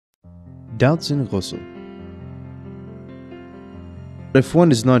Doubts in Ghusl. If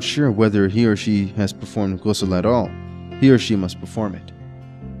one is not sure whether he or she has performed Ghusl at all, he or she must perform it.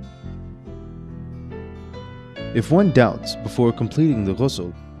 If one doubts before completing the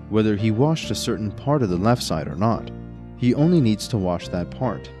Ghusl whether he washed a certain part of the left side or not, he only needs to wash that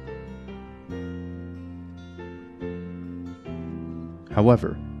part.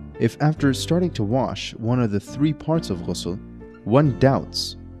 However, if after starting to wash one of the 3 parts of Ghusl, one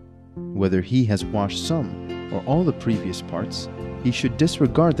doubts whether he has washed some or all the previous parts, he should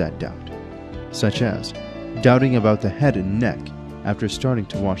disregard that doubt, such as doubting about the head and neck after starting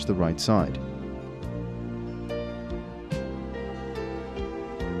to wash the right side.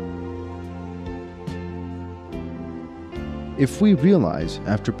 If we realize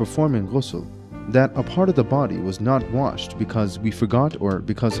after performing Ghusl that a part of the body was not washed because we forgot or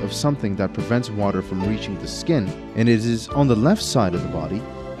because of something that prevents water from reaching the skin, and it is on the left side of the body,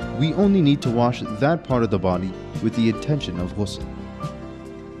 we only need to wash that part of the body with the intention of Ghusl.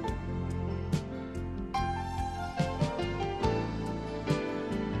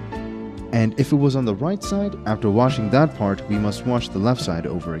 And if it was on the right side, after washing that part, we must wash the left side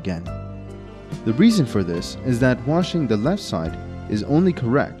over again. The reason for this is that washing the left side is only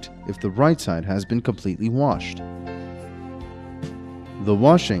correct if the right side has been completely washed. The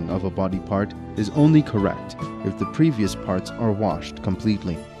washing of a body part is only correct if the previous parts are washed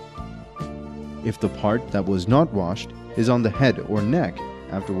completely. If the part that was not washed is on the head or neck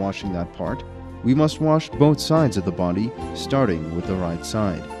after washing that part, we must wash both sides of the body, starting with the right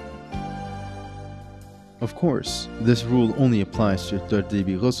side. Of course, this rule only applies to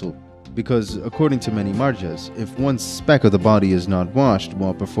Tartibi Ghusl, because according to many marjas, if one speck of the body is not washed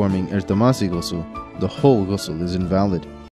while performing Irtamasi Ghusl, the whole Ghusl is invalid.